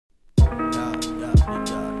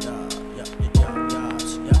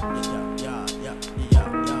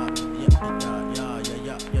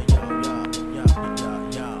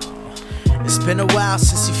It's been a while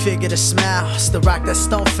since you figured a smile. Still rock that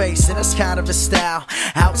stone face, and that's kind of a style.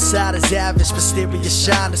 Outside is average, mysterious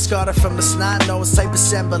shine. It's got it from the snide nose type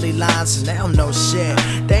assembly lines. And they don't know shit,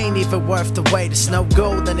 they ain't even worth the wait. It's no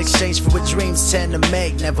gold in exchange for what dreams tend to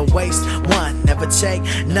make. Never waste one, never take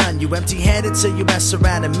none. You empty-handed till you mess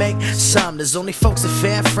around and make some. There's only folks that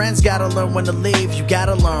fan friends, gotta learn when to leave. You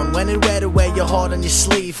gotta learn when and where to wear your heart on your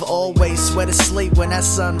sleeve. Always where to sleep when that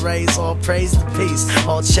sun rays. All praise the peace,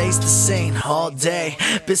 all chase the scene all day.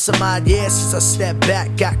 Been some odd years since I stepped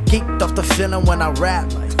back. Got geeked off the feeling when I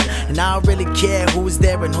rap. And I don't really care who's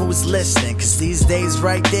there and who's listening, cause these days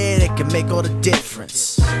right there, they can make all the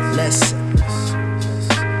difference. Listen.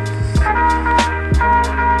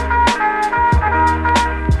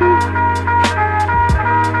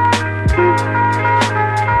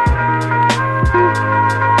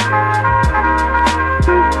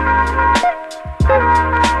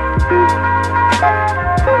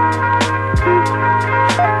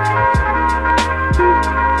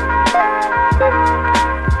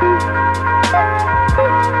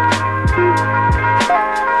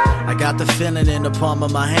 I got the feeling in the palm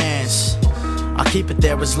of my hands. I'll keep it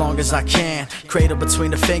there as long as I can. Cradle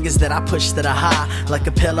between the fingers that I push to the high, like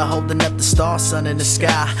a pillar holding up the star, sun in the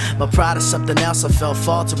sky. My pride is something else I felt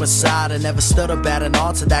fall to inside. I never stood up at an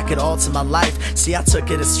altar that could alter my life. See, I took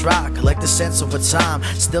it as stride, collect the sense over time.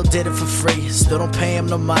 Still did it for free, still don't pay him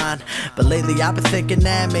no mind. But lately I've been thinking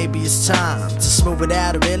that maybe it's time to smooth it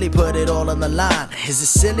out and really put it all on the line. Is it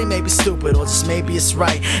silly, maybe stupid, or just maybe it's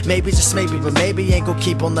right? Maybe, just maybe, but maybe ain't gon'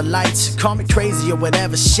 keep on the lights. Call me crazy or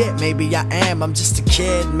whatever, shit, maybe I am. I'm just a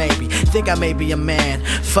kid, maybe, think I may be a man.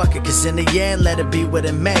 Fuck it, cause in the end, let it be what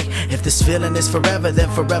it may. If this feeling is forever, then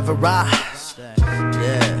forever I stay.